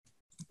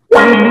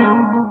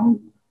And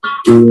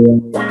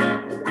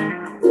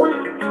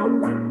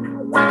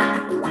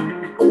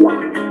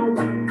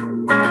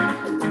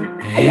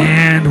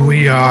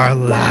we are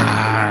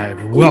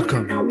live.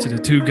 Welcome to the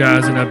Two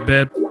Guys in a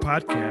Bed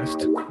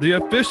podcast, the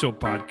official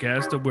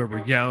podcast of where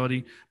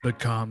reality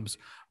becomes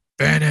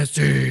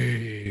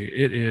fantasy.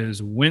 It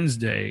is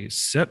Wednesday,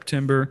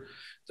 September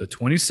the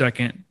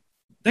 22nd.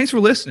 Thanks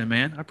for listening,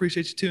 man. I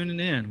appreciate you tuning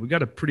in. We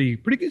got a pretty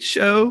good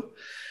show.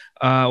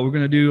 We're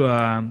going to do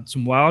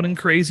some wild and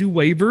crazy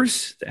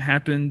waivers that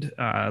happened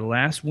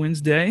last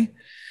Wednesday.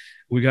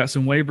 We got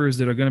some waivers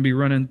that are going to be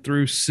running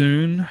through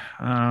soon.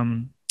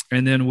 And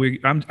then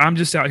I'm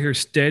just out here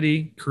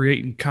steady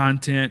creating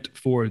content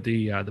for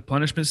the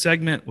punishment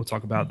segment. We'll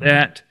talk about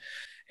that.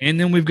 And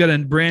then we've got a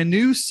brand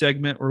new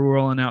segment we're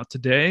rolling out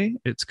today.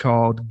 It's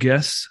called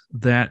Guess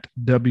That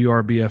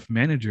WRBF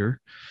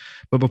Manager.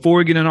 But before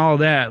we get into all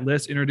of that,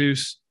 let's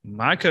introduce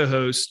my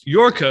co-host,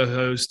 your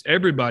co-host,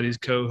 everybody's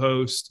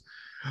co-host,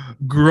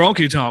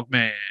 Gronky Talk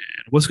Man.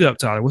 What's up,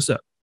 Tyler? What's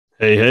up?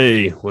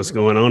 Hey, what's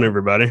going on,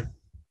 everybody?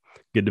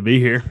 Good to be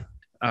here.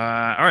 All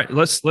right,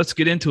 let's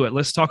get into it.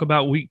 Let's talk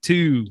about week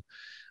 2.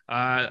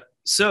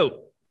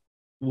 So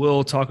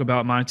we'll talk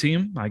about my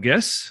team, I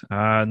guess.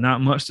 Not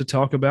much to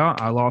talk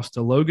about. I lost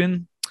to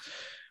Logan,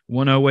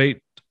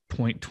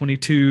 108.22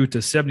 to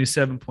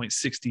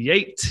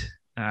 77.68.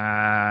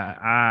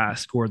 I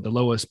scored the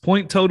lowest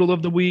point total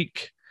of the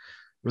week.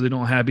 Really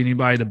don't have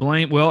anybody to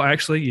blame. Well,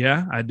 actually,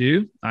 yeah, I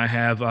do. I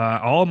have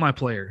all my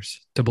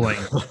players to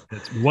blame.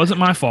 It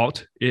wasn't my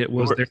fault. It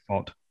was their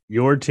fault.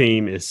 Your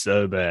team is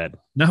so bad.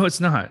 No,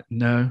 it's not.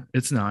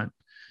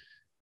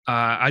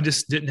 I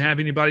just didn't have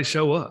anybody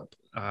show up.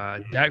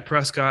 Dak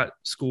Prescott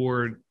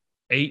scored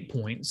 8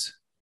 points,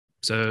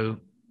 so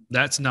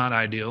that's not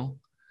ideal.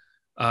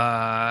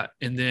 And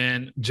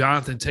then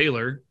Jonathan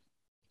Taylor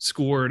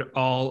scored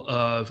all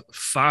of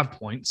 5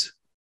 points.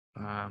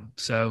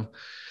 So,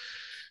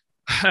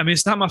 I mean,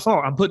 it's not my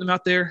fault. I'm putting them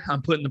out there.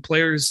 I'm putting the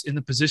players in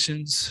the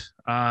positions.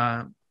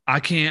 I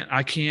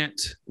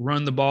can't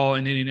run the ball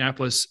in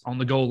Indianapolis on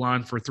the goal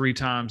line for 3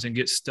 times and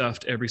get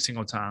stuffed every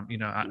single time. You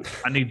know,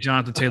 I need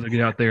Jonathan Taylor to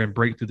get out there and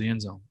break through the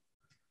end zone.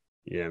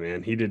 Yeah,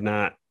 man, he did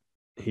not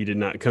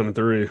come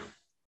through.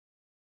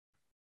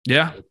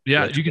 Yeah,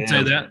 you could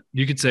say that.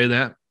 You could say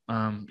that.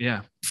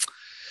 Yeah.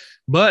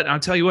 But I'll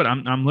tell you what,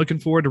 I'm looking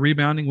forward to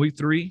rebounding week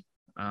 3.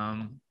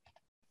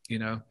 You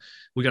know,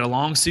 we got a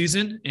long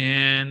season,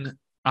 and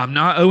I'm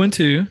not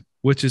 0-2.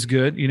 Which is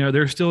good. You know,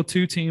 there's still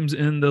 2 teams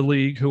in the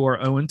league who are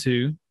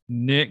 0-2.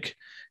 Nick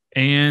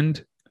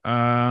and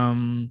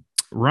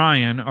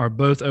Ryan are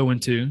both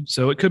 0-2.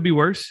 So it could be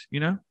worse, you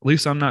know. At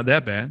least I'm not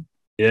that bad.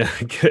 Yeah,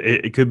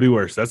 it could be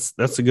worse.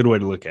 That's a good way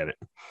to look at it.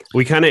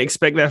 We kind of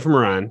expect that from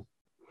Ryan.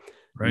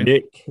 Right.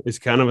 Nick is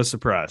kind of a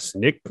surprise.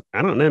 Nick,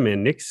 I don't know,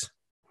 man.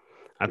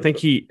 I think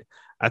he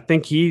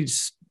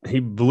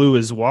blew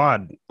his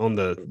wad on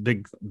the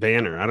big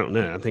banner. I don't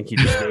know. I think he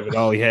just gave it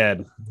all he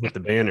had with the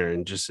banner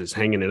and just is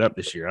hanging it up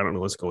this year. I don't know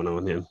what's going on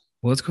with him.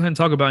 Well, let's go ahead and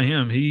talk about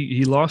him.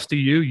 He lost to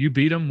you. You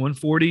beat him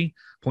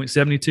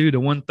 140.72 to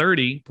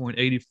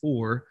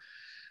 130.84.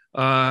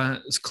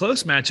 It's a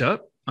close matchup.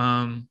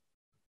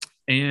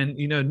 And,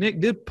 you know, Nick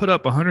did put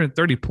up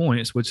 130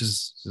 points, which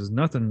is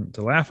nothing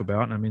to laugh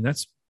about. I mean,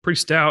 that's pretty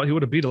stout. He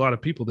would have beat a lot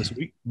of people this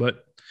week.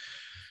 But,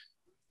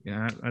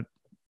 yeah,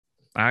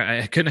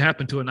 I couldn't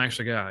happen to a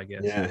nicer guy, I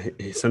guess. Yeah,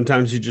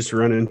 sometimes you just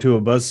run into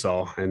a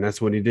buzzsaw, and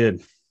that's what he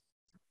did.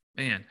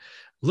 Man,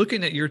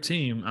 looking at your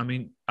team, I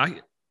mean,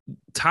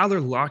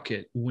 Tyler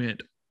Lockett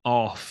went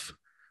off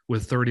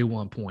with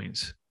 31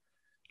 points.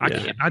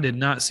 I did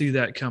not see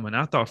that coming.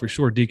 I thought for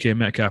sure DK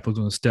Metcalf was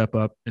going to step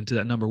up into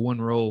that number 1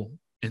 role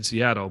in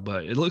Seattle,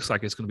 but it looks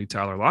like it's going to be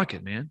Tyler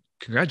Lockett, man.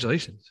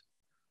 Congratulations.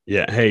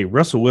 Yeah, hey,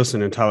 Russell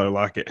Wilson and Tyler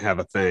Lockett have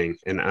a thing,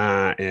 and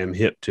I am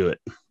hip to it,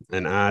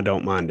 and I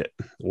don't mind it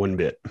one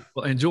bit.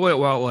 Well, enjoy it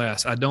while it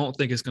lasts. I don't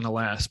think it's going to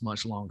last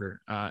much longer.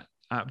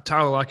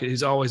 Tyler Lockett,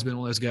 he's always been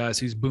one of those guys.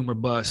 He's boom or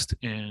bust,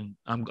 and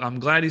I'm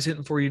glad he's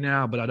hitting for you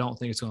now, but I don't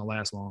think it's going to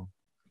last long.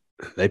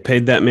 They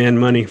paid that man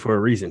money for a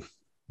reason.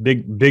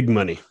 Big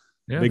money,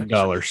 big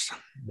dollars. True.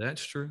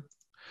 That's true.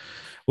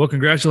 Well,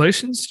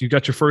 congratulations. You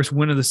got your first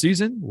win of the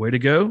season. Way to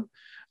go.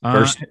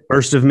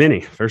 First of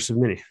many.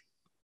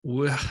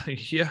 Well,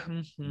 yeah.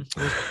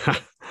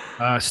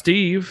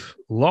 Steve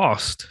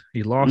lost.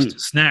 He lost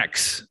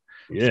Snacks.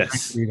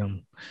 Yes.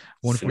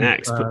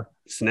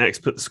 Snacks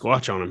put the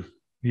squatch on him.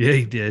 Yeah,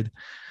 he did.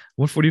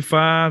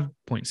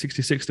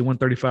 145.66 to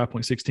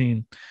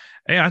 135.16.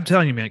 Hey, I'm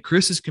telling you, man,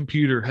 Chris's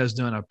computer has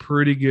done a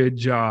pretty good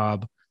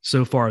job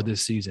so far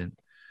this season.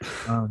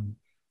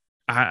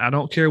 I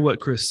don't care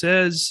what Chris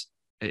says.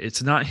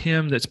 It's not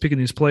him that's picking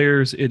these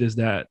players. It is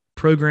that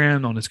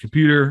program on his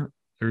computer.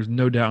 There's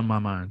no doubt in my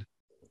mind.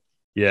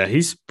 Yeah,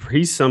 he's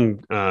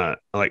some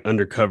like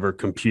undercover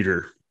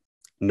computer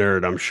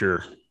nerd, I'm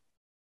sure.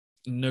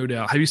 No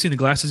doubt. Have you seen the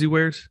glasses he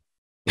wears?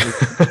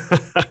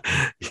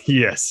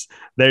 Yes,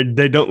 they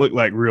don't look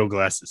like real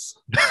glasses.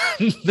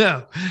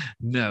 No,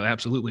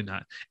 absolutely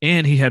not.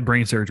 And he had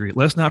brain surgery.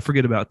 Let's not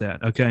forget about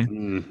that. Okay,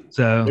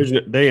 so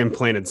they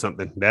implanted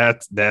something.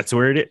 That's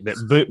where it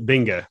is.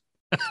 Bingo.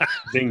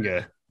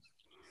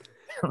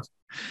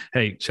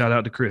 Hey, shout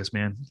out to Chris,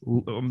 man.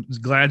 I'm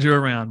glad you're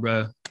around,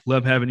 bro.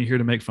 Love having you here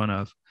to make fun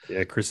of.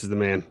 Yeah, Chris is the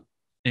man.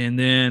 And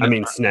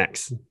then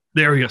Snacks.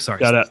 There we go. Sorry.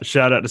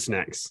 Shout out to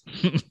Snacks.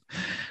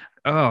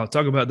 Oh,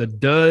 talk about the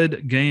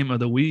dud game of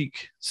the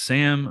week.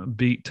 Sam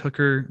beat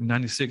Tucker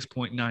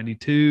 96.92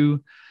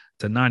 to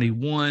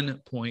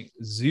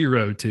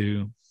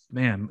 91.02.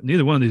 Man,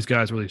 neither one of these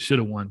guys really should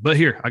have won. But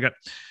here, I got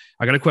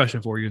a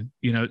question for you.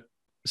 You know,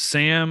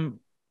 Sam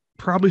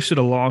probably should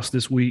have lost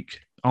this week,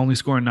 only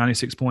scoring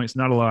 96 points,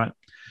 not a lot.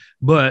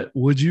 But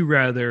would you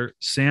rather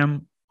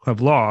Sam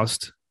have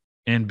lost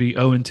and be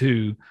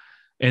 0-2,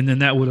 and then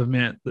that would have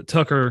meant that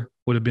Tucker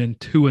would have been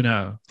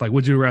 2-0? Like,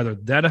 would you rather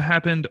that have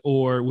happened,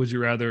 or would you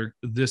rather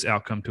this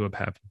outcome to have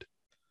happened?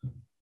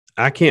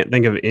 I can't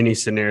think of any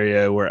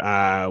scenario where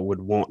I would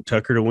want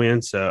Tucker to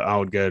win, so I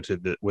would go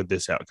with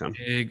this outcome.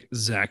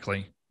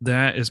 Exactly.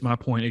 That is my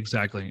point.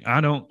 Exactly.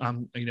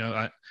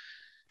 It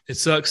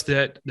sucks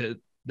that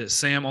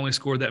Sam only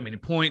scored that many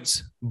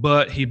points,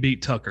 but he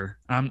beat Tucker.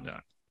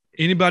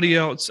 Anybody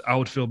else I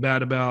would feel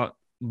bad about,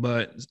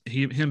 but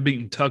him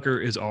beating Tucker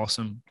is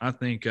awesome. I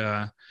think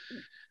that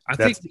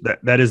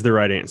is the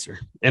right answer.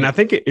 And I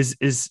think it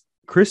is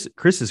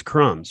Chris's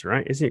crumbs,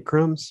 right? Isn't it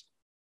crumbs?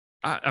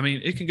 I mean,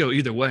 it can go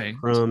either way.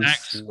 Crumbs,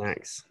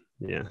 snacks.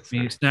 Yeah.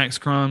 Snacks,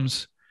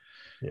 crumbs.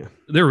 Yeah.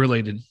 They're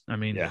related. I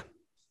mean, yeah.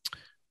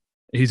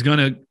 He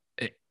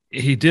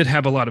did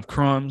have a lot of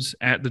crumbs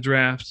at the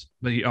draft,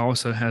 but he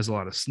also has a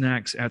lot of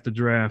snacks at the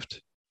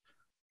draft.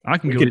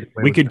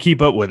 We could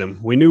keep up with him.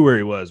 We knew where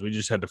he was. We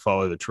just had to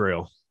follow the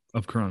trail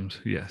of crumbs.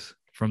 Yes.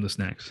 From the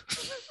snacks.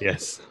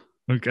 Yes.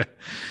 Okay.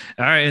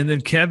 All right. And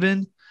then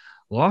Kevin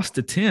lost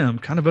to Tim.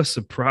 Kind of a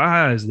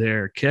surprise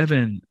there.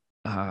 Kevin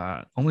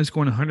only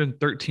scoring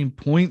 113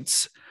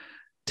 points.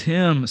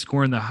 Tim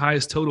scoring the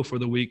highest total for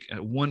the week at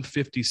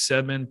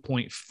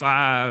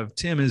 157.5.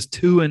 Tim is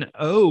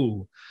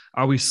 2-0.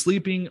 Are we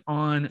sleeping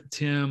on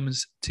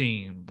Tim's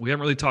team? We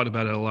haven't really talked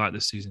about it a lot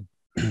this season.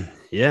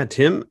 Yeah,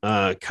 Tim,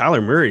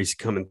 Kyler Murray's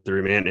coming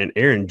through, man. And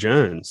Aaron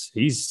Jones,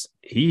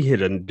 he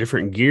hit a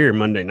different gear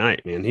Monday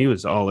night, man. He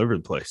was all over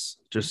the place,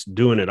 just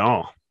doing it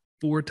all.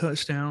 4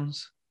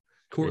 touchdowns.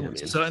 Courtland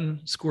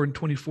Sutton scored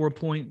 24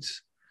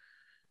 points.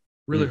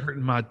 Really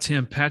hurting my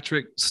Tim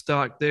Patrick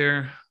stock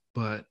there,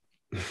 but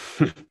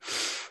at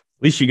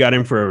least you got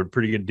him for a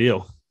pretty good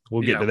deal.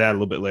 We'll get to that a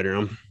little bit later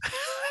on.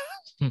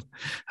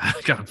 I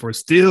got him for a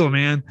steal,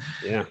 man.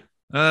 Yeah.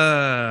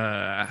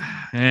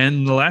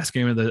 And the last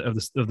game of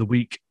the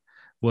week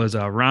was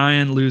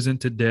Ryan losing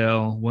to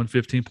Dell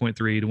 115.3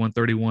 to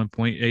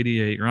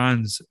 131.88.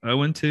 Ryan's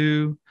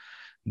 0-2.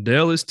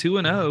 Dell is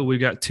 2-0. We've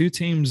got 2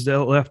 teams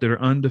left that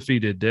are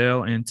undefeated,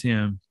 Dell and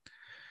Tim.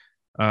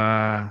 We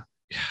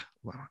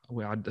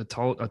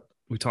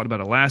talked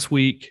about it last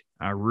week.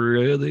 I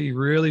really,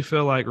 really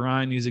feel like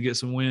Ryan needs to get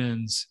some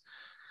wins.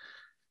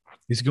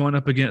 He's going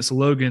up against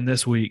Logan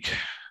this week,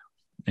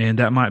 and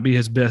that might be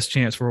his best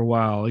chance for a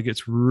while. It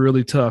gets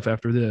really tough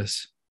after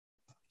this.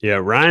 Yeah,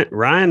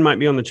 Ryan might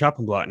be on the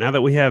chopping block. Now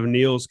that we have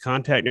Neil's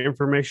contact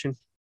information,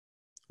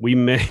 he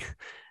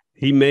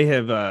may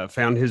have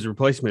found his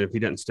replacement if he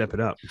doesn't step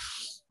it up.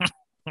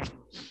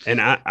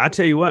 And I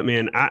tell you what,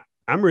 man,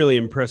 I'm really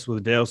impressed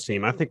with Dale's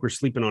team. I think we're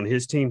sleeping on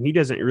his team. He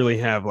doesn't really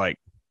have like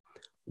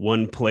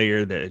one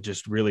player that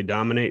just really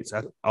dominates.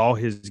 All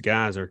his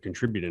guys are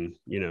contributing,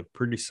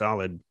 pretty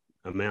solid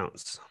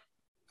amounts.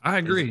 I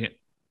agree.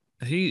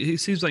 He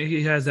seems like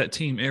he has that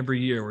team every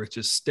year where it's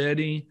just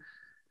steady,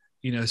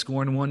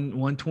 scoring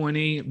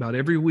 120 about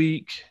every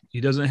week.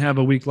 He doesn't have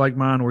a week like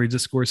mine where he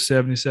just scores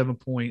 77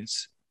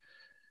 points.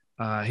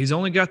 He's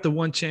only got the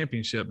one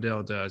championship,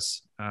 Dale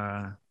does.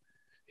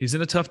 He's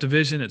in a tough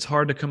division. It's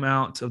hard to come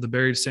out of the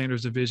Barry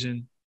Sanders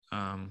division.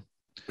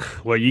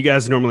 Well, you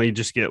guys normally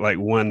just get like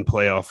one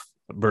playoff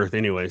berth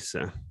anyway.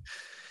 So,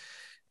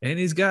 and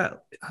he's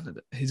got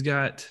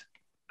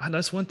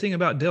that's one thing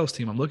about Dale's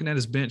team. I'm looking at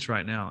his bench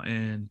right now,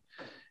 and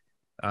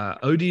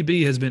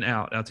ODB has been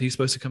out. He's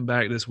supposed to come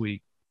back this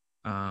week,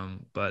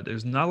 but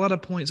there's not a lot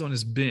of points on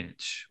his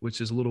bench, which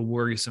is a little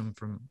worrisome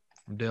from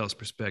Dale's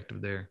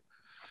perspective there.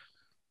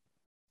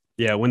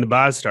 Yeah, when the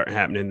buys start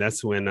happening,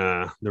 that's when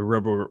the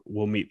rubber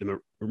will meet the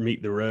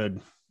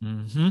road.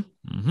 Mm-hmm.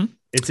 Mm-hmm.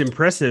 It's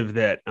impressive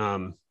that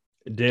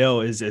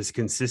Dale is as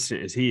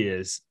consistent as he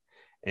is,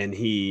 and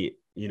he,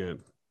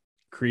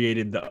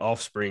 created the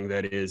offspring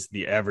that is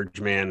the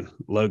average man,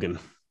 Logan.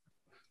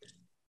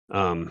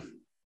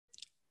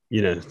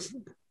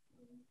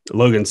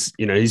 Logan's,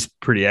 he's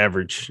pretty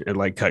average at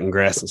like cutting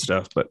grass and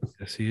stuff, but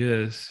yes, he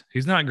is.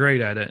 He's not great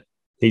at it.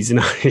 He's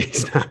not.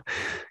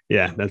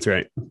 Yeah, that's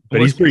right.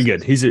 But he's pretty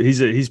good.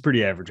 He's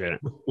pretty average at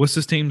it. What's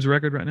his team's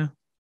record right now?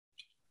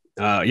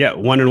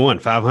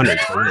 1-1, 500.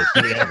 So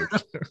pretty average.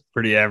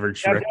 Pretty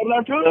average.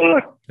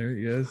 There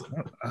he is.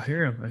 Oh, I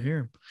hear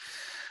him.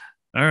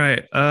 All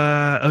right.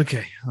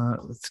 Okay.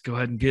 Let's go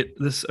ahead and get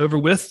this over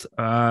with.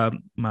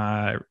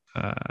 My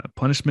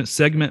punishment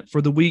segment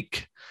for the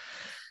week.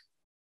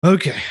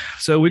 Okay.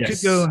 So we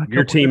could go.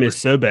 Your team is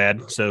so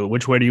bad. So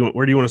where do you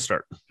want to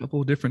start? A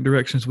couple of different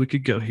directions we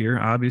could go here.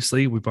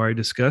 Obviously, we've already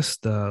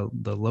discussed the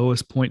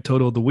lowest point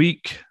total of the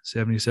week,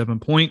 77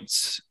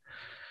 points.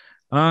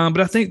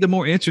 But I think the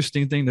more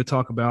interesting thing to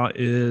talk about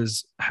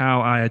is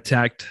how I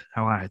attacked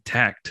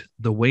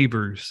the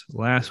waivers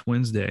last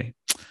Wednesday.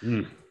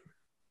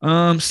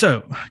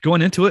 So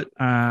going into it,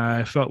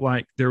 I felt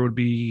like there would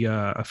be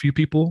a few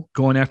people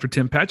going after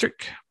Tim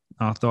Patrick.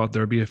 I thought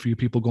there would be a few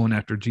people going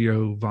after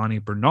Giovanni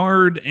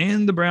Bernard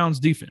and the Browns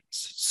defense.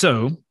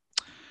 So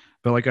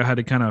felt like I had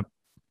to kind of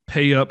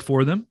pay up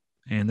for them,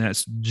 and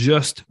that's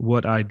just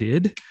what I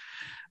did.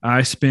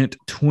 I spent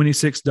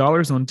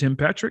 $26 on Tim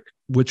Patrick,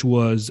 which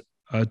was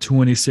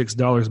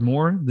 $26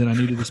 more than I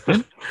needed to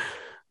spend.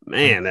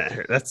 Man,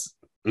 that's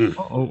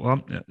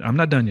I'm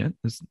not done yet.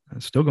 It's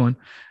still going.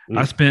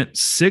 I spent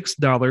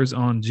 $6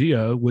 on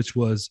Gio, which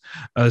was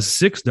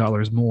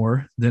 $6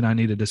 more than I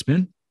needed to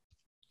spend.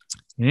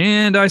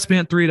 And I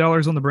spent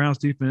 $3 on the Browns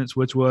defense,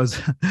 which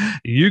was,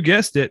 you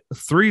guessed it,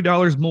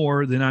 $3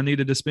 more than I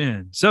needed to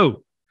spend.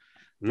 So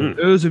for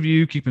those of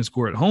you keeping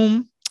score at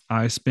home,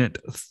 I spent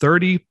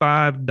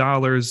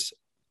 $35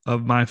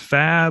 of my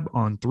fab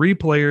on 3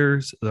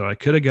 players that I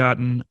could have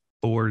gotten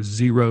for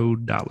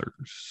 $0.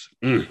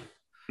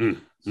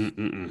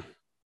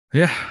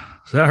 Yeah,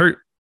 so that hurt.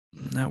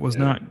 That was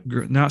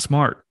not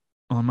smart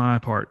on my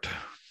part.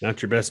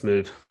 Not your best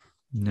move.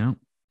 No.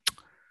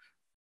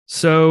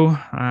 So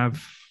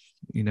I've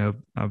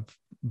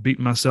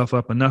beaten myself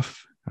up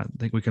enough. I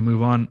think we can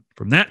move on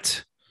from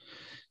that.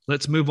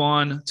 Let's move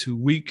on to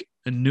week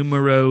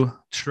numero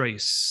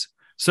tres.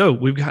 So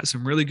we've got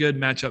some really good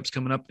matchups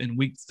coming up in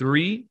week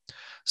 3.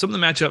 Some of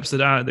the matchups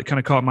that kind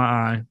of caught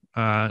my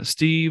eye.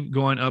 Steve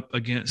going up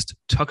against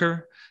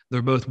Tucker.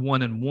 They're both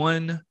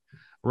 1-1.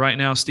 Right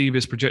now, Steve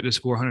is projected to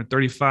score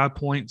 135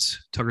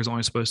 points. Tucker's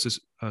only supposed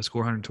to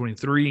score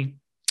 123.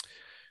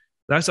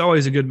 That's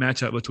always a good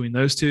matchup between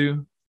those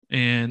two.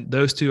 And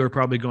those two are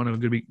probably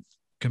going to be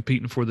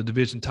competing for the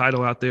division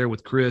title out there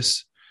with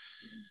Chris.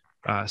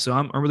 So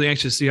I'm really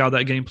anxious to see how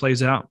that game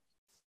plays out.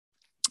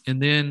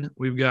 And then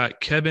we've got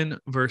Kevin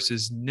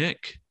versus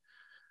Nick.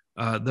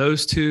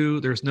 Those two,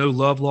 there's no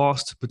love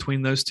lost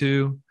between those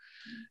two.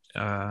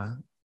 I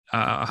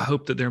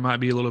hope that there might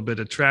be a little bit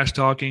of trash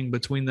talking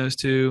between those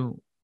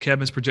two.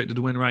 Kevin's projected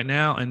to win right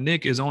now, and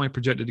Nick is only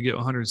projected to get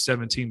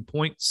 117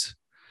 points.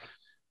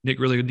 Nick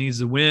really needs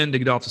to win to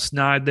get off the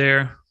snide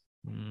there.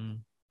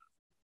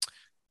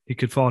 He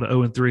could fall to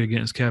 0-3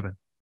 against Kevin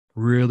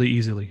really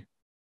easily.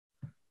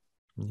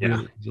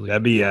 Really easily.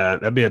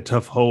 That'd be a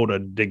tough hole to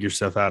dig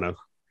yourself out of.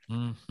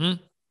 Mm-hmm.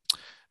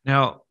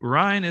 Now,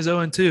 Ryan is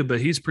 0-2,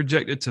 but he's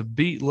projected to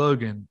beat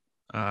Logan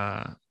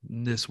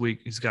this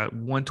week. He's got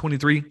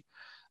 123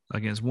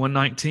 against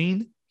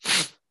 119.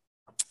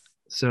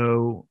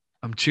 So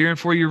I'm cheering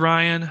for you,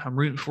 Ryan. I'm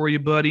rooting for you,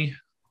 buddy.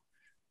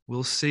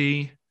 We'll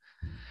see.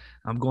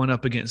 I'm going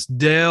up against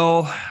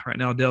Dale. Right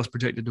now, Dale's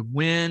projected to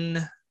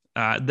win.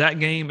 That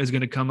game is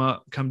going to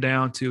come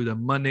down to the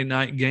Monday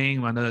night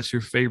game. I know that's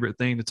your favorite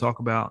thing to talk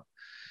about.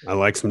 I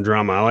like some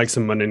drama. I like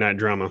some Monday night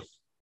drama.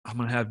 I'm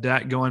going to have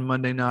Dak going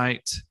Monday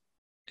night,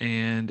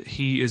 and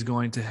he is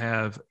going to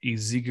have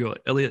Ezekiel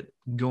Elliott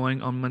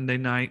going on Monday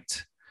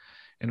night.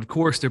 And, of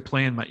course, they're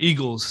playing my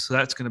Eagles, so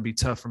that's going to be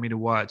tough for me to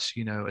watch.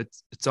 You know,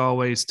 it's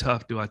always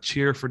tough. Do I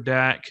cheer for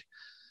Dak?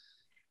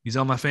 He's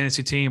on my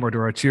fantasy team, or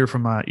do I cheer for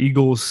my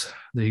Eagles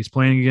that he's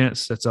playing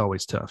against? That's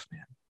always tough,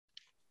 man.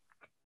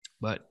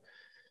 But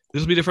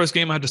this will be the first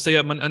game I have to stay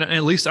up. And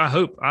at least I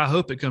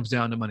hope it comes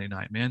down to Monday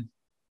night, man.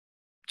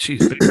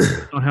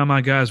 Jeez, on how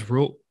my guys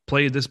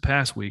played this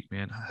past week,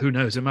 man. Who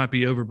knows? It might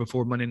be over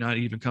before Monday night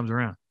even comes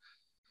around.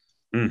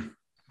 And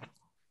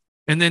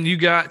then you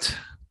got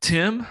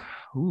Tim.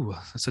 Ooh,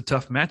 that's a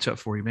tough matchup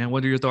for you, man.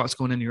 What are your thoughts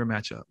going into your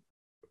matchup?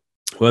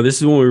 Well,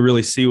 this is when we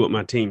really see what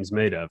my team's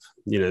made of.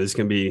 You know, it's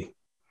gonna be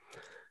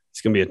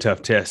a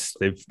tough test.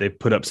 They've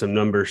put up some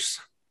numbers.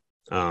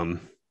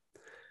 I'm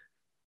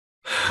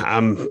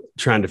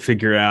trying to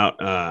figure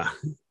out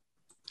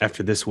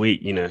after this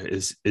week, you know,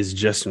 is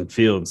Justin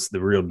Fields the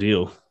real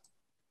deal?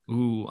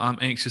 Ooh, I'm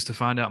anxious to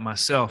find out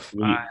myself.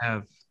 I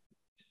have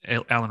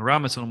Allen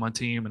Robinson on my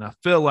team, and I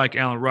feel like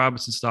Allen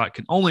Robinson's stock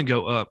can only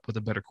go up with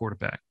a better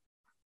quarterback.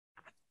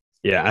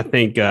 Yeah, I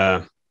think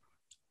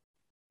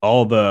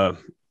all the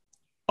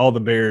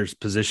Bears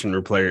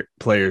position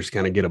players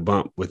kind of get a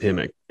bump with him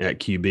at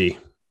QB.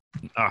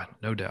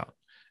 No doubt.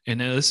 And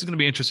this is going to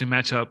be an interesting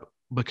matchup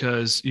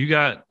because you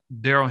got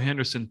Darrell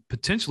Henderson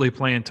potentially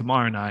playing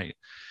tomorrow night,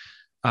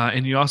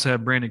 and you also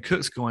have Brandon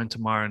Cooks going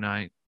tomorrow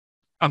night.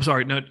 I'm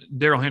sorry, no,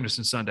 Darrell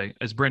Henderson Sunday,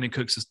 as Brandon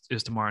Cooks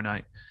is tomorrow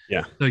night.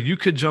 Yeah. So you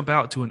could jump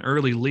out to an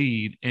early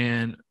lead,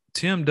 and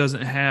Tim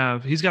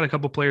he's got a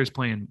couple players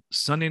playing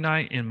Sunday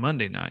night and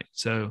Monday night.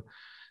 So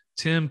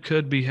Tim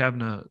could be having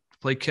to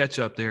play catch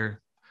up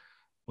there,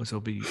 which will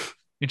be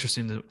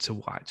interesting to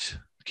watch.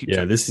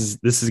 This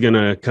is going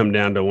to come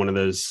down to one of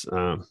those,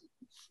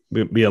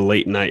 be a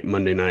late night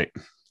Monday night.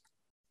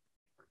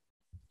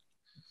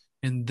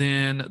 And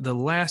then the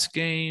last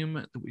game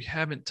that we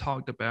haven't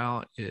talked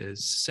about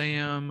is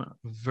Sam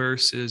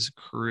versus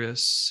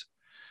Chris.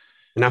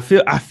 And I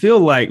feel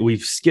like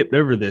we've skipped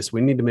over this.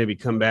 We need to maybe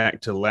come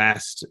back to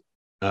last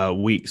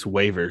week's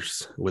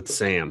waivers with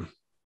Sam.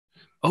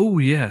 Oh,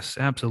 yes,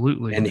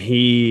 absolutely. And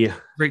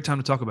great time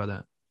to talk about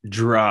that.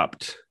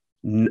 Dropped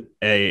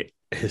a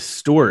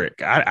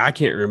historic, I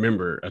can't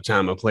remember a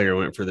time a player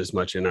went for this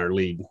much in our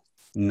league.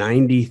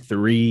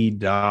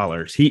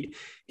 $93.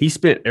 He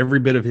spent every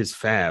bit of his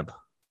fab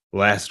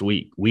last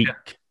week. Yeah.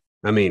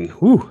 I mean,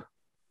 whew.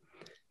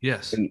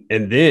 Yes.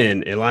 And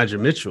then Elijah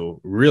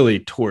Mitchell really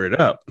tore it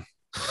up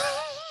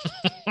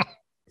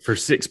for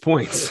 6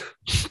 points.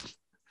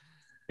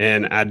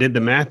 And I did the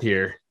math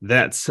here.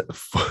 That's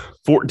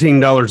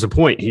 $14 a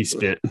point he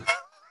spent.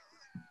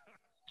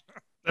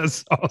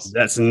 That's awesome.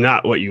 That's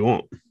not what you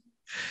want.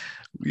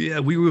 Yeah,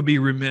 we would be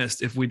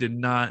remiss if we did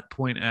not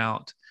point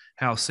out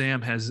how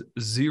Sam has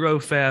 0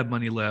 fab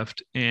money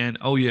left. And,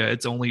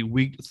 it's only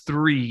week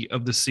 3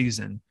 of the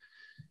season.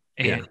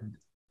 And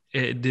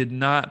it did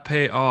not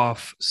pay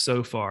off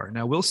so far.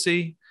 Now, we'll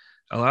see.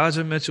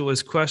 Elijah Mitchell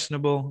is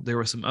questionable. There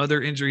were some other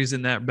injuries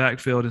in that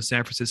backfield in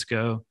San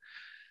Francisco.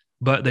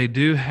 But they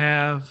do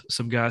have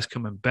some guys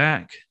coming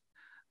back.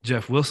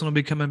 Jeff Wilson will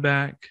be coming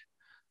back.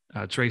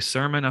 Trey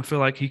Sermon, I feel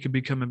like he could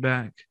be coming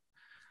back.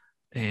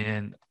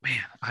 And, man,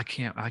 I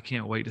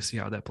can't wait to see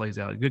how that plays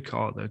out. Good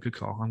call, though. Good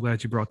call. I'm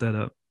glad you brought that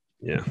up.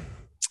 Yeah.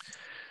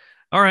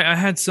 All right. I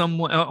had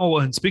someone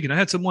I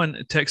had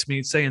someone text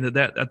me saying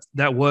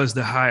that was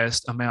the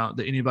highest amount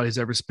that anybody's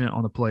ever spent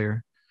on a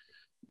player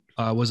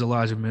was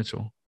Elijah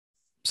Mitchell.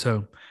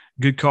 So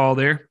good call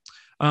there.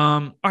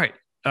 All right.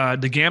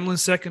 The gambling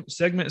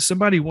segment,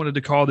 somebody wanted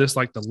to call this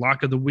like the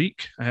lock of the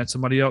week. I had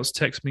somebody else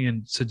text me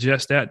and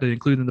suggest that to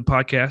include in the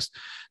podcast.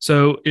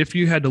 So if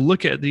you had to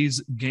look at these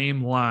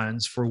game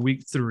lines for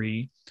week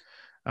 3,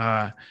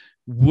 is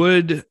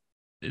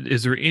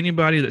there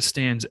anybody that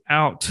stands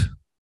out?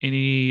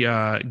 Any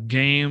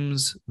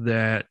games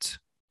that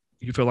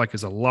you feel like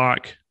is a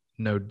lock?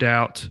 No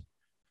doubt.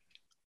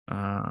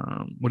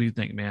 What do you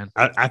think, man?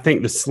 I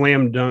think the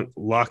slam dunk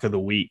lock of the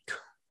week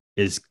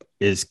is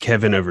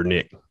Kevin over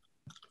Nick.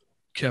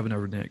 Kevin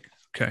over Nick.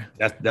 Okay.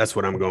 That's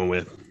what I'm going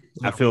with.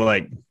 I feel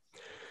like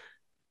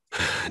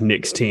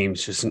Nick's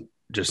team's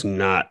just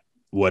not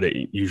what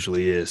it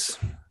usually is.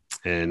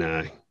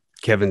 And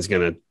Kevin's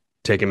going to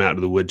take him out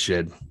to the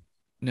woodshed.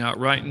 Now,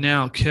 right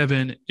now,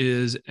 Kevin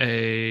is where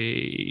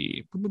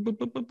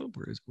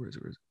is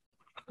it?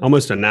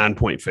 Almost a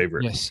 9-point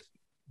favorite. Yes.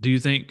 Do you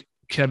think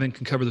Kevin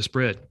can cover the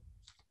spread?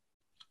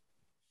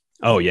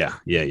 Oh, yeah. All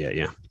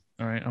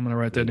right. I'm going to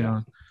write that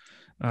down.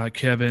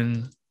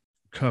 Kevin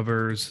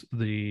covers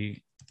the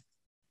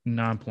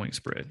 9-point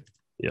spread.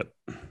 Yep.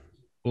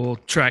 We'll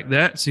track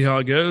that, see how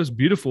it goes.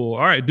 Beautiful.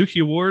 All right.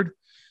 Dookie Award.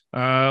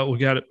 We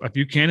got a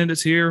few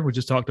candidates here. We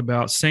just talked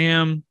about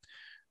Sam.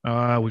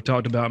 We've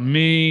talked about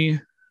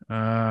me,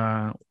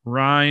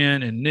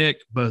 Ryan, and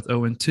Nick, both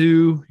 0-2.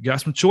 You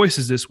got some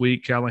choices this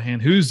week, Callahan.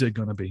 Who's it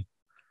going to be?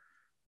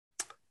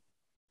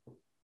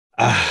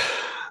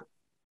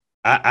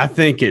 I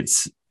think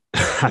it's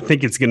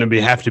going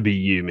to have to be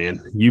you,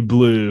 man. You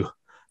blew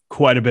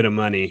quite a bit of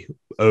money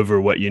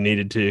over what you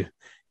needed to,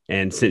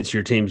 and since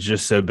your team's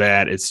just so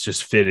bad, it's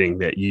just fitting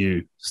that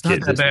you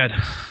get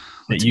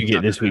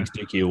this week's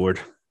Dookie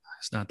Award.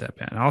 It's not that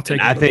bad. I'll take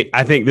it.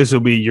 I think this will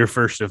be your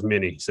first of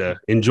many. So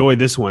enjoy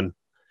this one.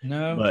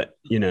 No, but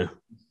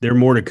there are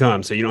more to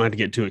come, so you don't have to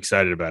get too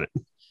excited about it.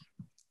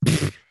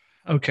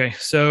 Okay,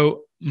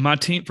 so my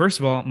team. First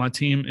of all, my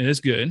team is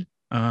good.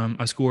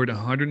 I scored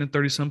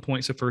 130 some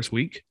points the first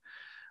week.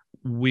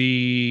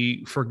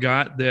 We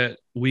forgot that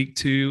week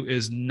 2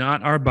 is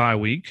not our bye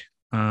week.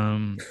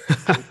 We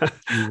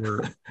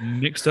were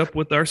mixed up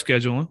with our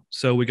schedule,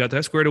 so we got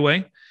that squared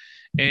away.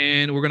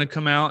 And we're going to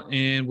come out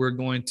and we're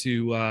going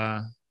to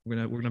we're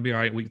going to be all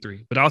right week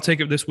 3. But I'll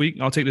take it this week.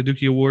 I'll take the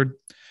Dookie Award.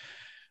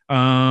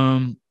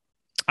 I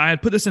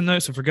had put this in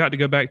notes and forgot to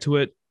go back to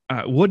it.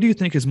 What do you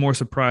think is more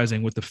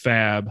surprising with the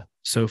fab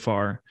so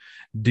far?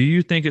 Do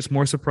you think it's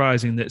more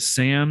surprising that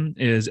Sam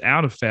is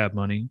out of fab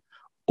money,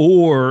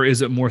 or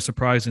is it more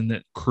surprising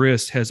that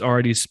Chris has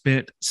already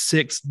spent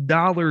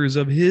 $6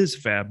 of his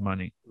fab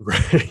money?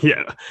 Right.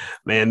 Yeah,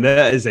 man,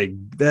 that is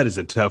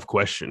a tough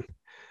question.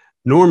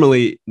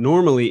 Normally,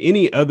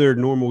 any other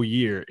normal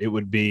year, it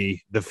would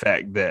be the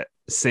fact that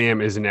Sam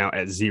is now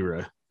at 0.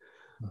 Uh-huh.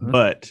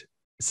 But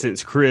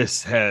since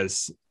Chris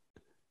has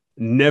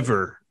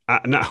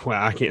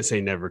I can't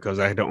say never because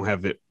I don't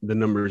have the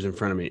numbers in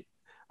front of me.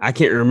 I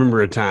can't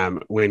remember a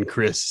time when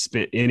Chris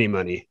spent any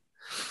money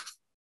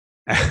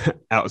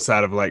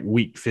outside of like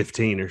week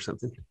 15 or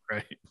something.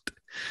 Right.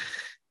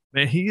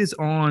 Man, he is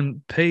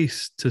on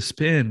pace to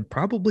spend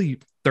probably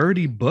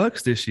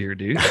 $30 this year,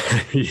 dude.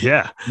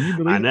 Yeah,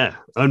 I know.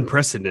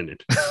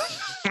 Unprecedented.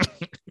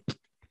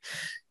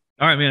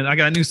 All right, man. I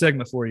got a new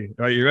segment for you.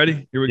 All right, you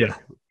ready? Here we go.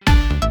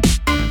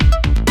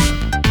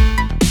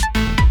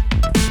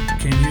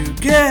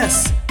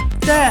 guess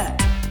that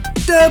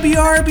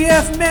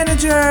WRBF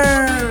manager.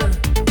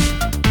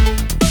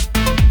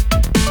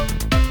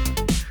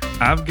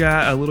 I've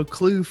got a little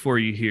clue for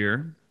you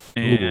here,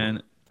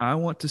 and I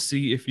want to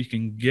see if you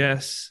can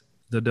guess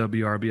the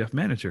WRBF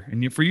manager.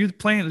 And for you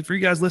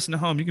guys listening at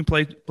home, you can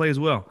play as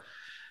well.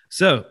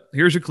 So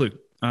here's your clue.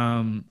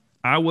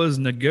 I was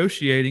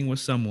negotiating with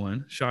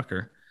someone,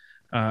 shocker,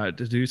 to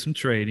do some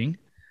trading,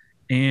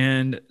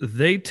 and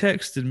they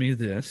texted me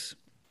this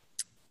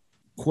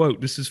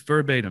quote. This is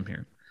verbatim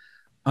here.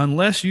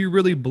 Unless you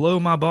really blow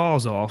my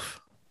balls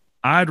off,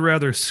 I'd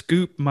rather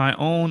scoop my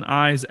own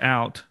eyes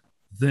out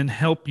than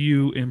help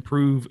you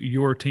improve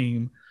your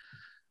team.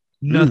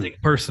 Nothing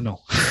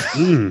personal.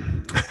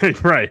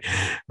 Right.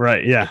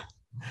 Yeah.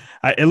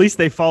 At least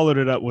they followed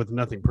it up with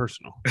nothing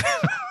personal.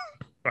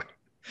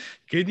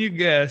 Can you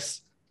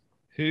guess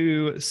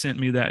who sent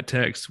me that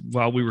text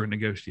while we were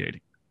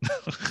negotiating?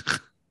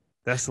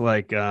 That's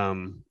like,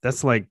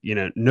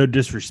 no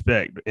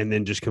disrespect and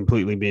then just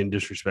completely being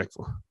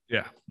disrespectful.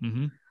 Yeah.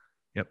 Mm-hmm.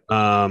 Yep.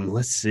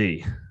 Let's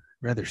see.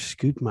 Rather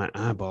scoop my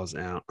eyeballs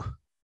out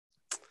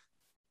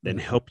than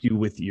help you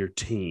with your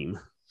team.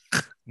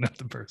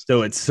 Nothing personal.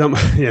 So it's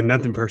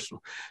nothing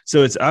personal.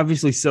 So it's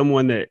obviously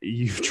someone that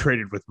you've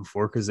traded with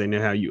before because they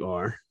know how you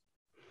are.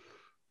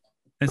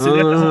 And so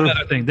that's a whole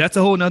other thing. That's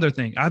a whole other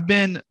thing. I've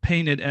been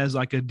painted as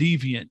like a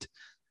deviant,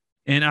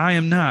 and I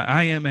am not.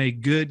 I am a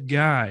good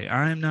guy.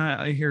 I am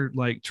not out here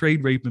like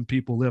trade raping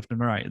people left and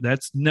right.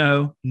 That's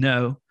no.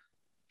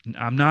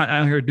 I'm not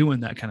out here doing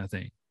that kind of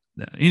thing.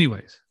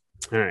 Anyways.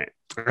 All right.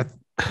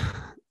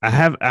 I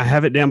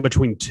have it down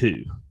between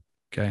two.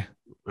 Okay.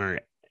 All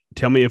right.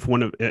 Tell me if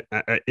one of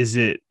is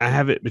it. I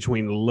have it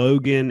between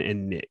Logan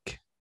and Nick.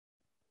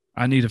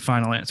 I need a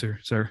final answer,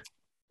 sir.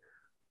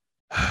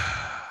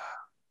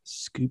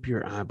 Scoop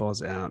your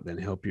eyeballs out, then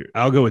help your.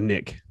 I'll go with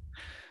Nick.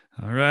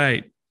 All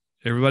right.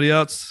 Everybody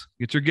else,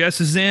 get your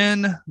guesses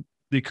in.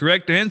 The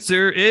correct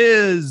answer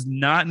is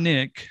not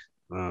Nick.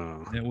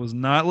 Oh. It was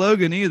not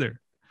Logan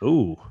either.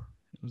 Ooh.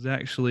 It was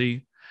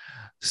actually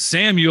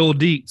Samuel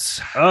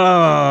Dietz.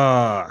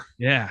 Oh.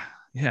 Yeah.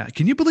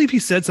 Can you believe he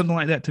said something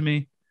like that to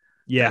me?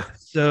 Yeah.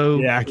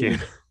 Yeah, I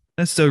can.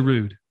 That's so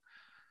rude.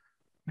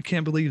 I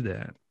can't believe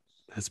that.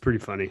 That's pretty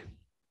funny.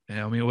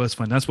 Yeah, I mean, it was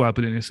fun. That's why I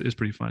put it in. It's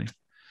pretty funny.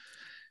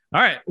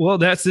 All right. Well,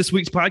 that's this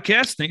week's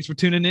podcast. Thanks for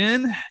tuning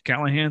in.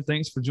 Callahan,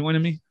 thanks for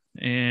joining me.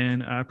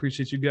 And I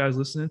appreciate you guys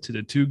listening to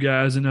the Two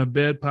Guys in a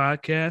Bed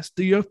podcast,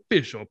 the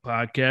official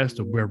podcast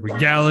of where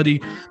reality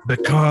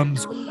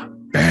becomes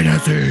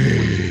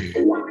fantasy.